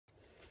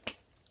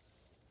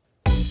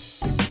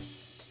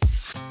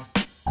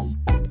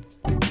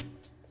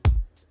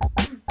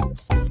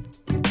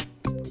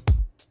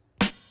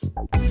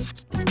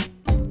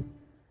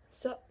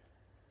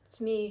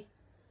me,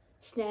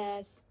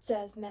 Snazz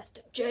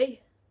Master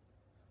J.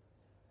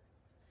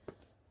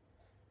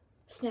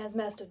 Snazz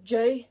Master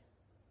J.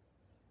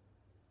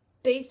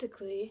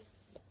 Basically,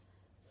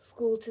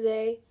 school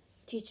today,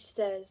 teacher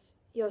says,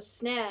 yo,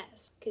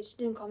 Snazz. Because she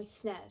didn't call me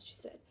Snazz. She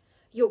said,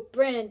 yo,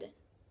 Brandon.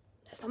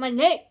 That's not my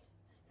name.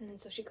 And then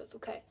so she goes,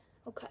 okay.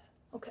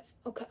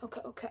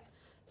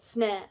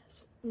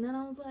 Snazz. And then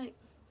I was like,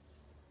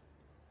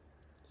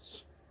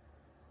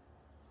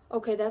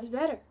 okay, that's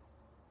better.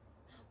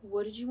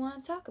 What did you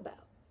want to talk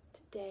about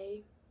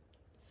today?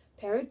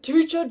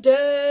 Parent-teacher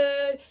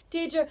day!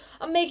 Teacher,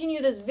 I'm making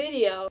you this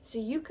video so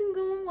you can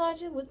go and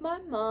watch it with my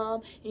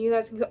mom and you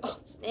guys can go,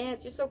 oh,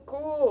 Snazz, you're so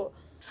cool.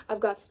 I've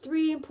got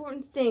 3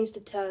 important things to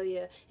tell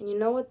you, and you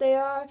know what they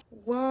are?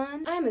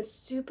 1, I'm a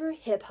super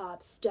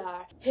hip-hop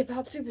star.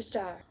 Hip-hop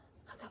superstar.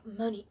 I got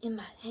money in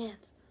my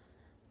hands.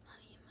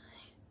 Money in my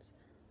hands.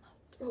 I'll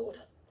throw it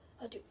up.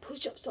 I'll do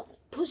push-ups on it.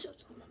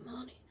 Push-ups on my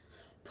money.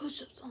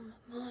 Push-ups on my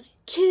money.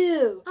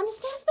 2, I'm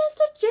Snazz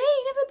Master J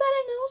and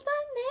everybody knows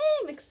my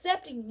name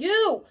except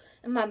you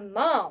and my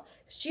mom.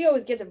 She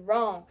always gets it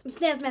wrong. I'm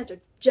Snazz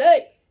Master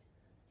J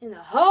in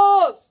the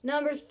house.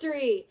 Number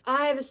 3,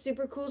 I have a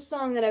super cool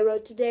song that I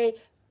wrote today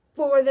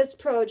for this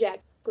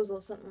project. It goes a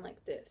little something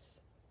like this.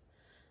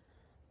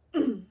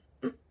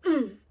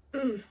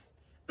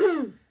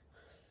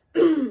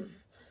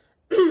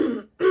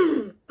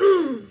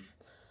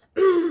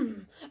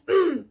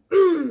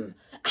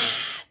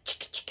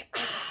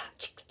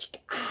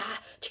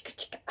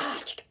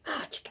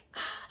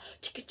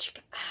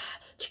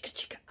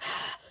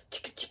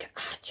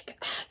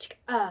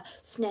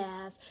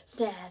 Snazz,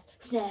 Snazz,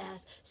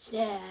 Snazz,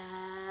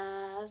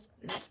 Snazz,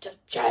 Master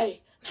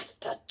J,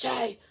 Master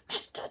J,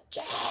 Master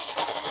J,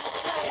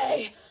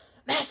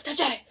 Master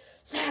J,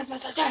 Snazz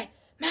Master J,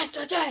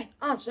 Master J.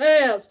 I'm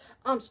Snazz,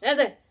 I'm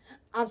Snazzy,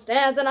 I'm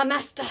Snazz and I'm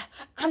Master,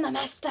 I'm the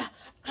Master,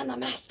 I'm the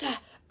Master,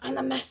 I'm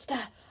the Master,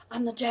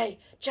 I'm the J,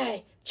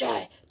 J,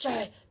 J,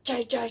 J,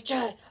 J, J,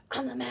 J.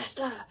 I'm the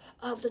Master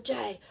of the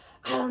J.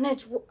 I don't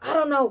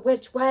know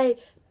which way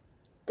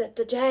that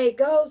the J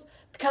goes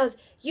because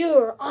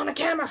you're on a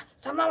camera,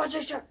 so I'm not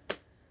really sure.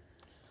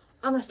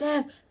 I'm the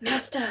Snazz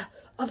Master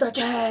of the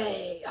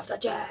J, of the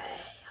J,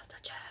 of the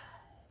J,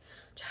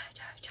 J,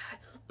 J, J.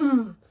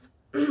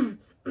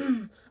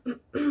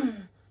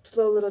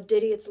 Slow little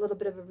ditty. It's a little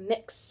bit of a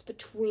mix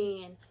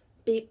between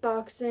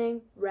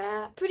beatboxing,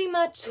 rap, pretty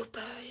much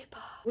super hip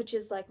hop, which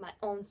is like my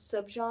own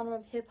subgenre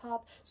of hip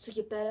hop. So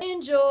you better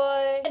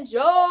enjoy,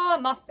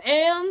 my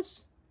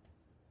fans.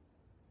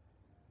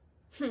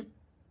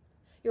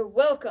 You're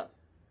welcome.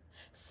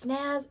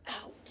 Snazz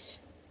out.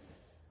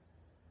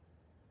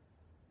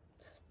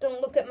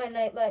 Don't look at my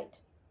nightlight.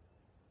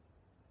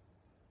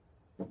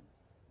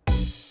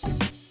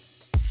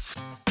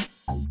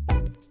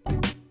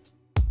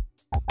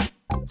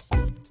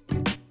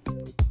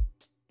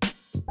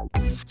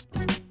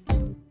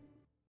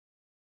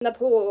 In the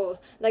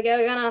pool, like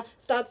you're gonna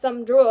start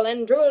some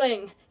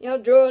drooling. You're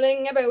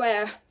drooling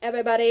everywhere.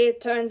 Everybody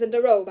turns into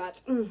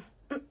robots.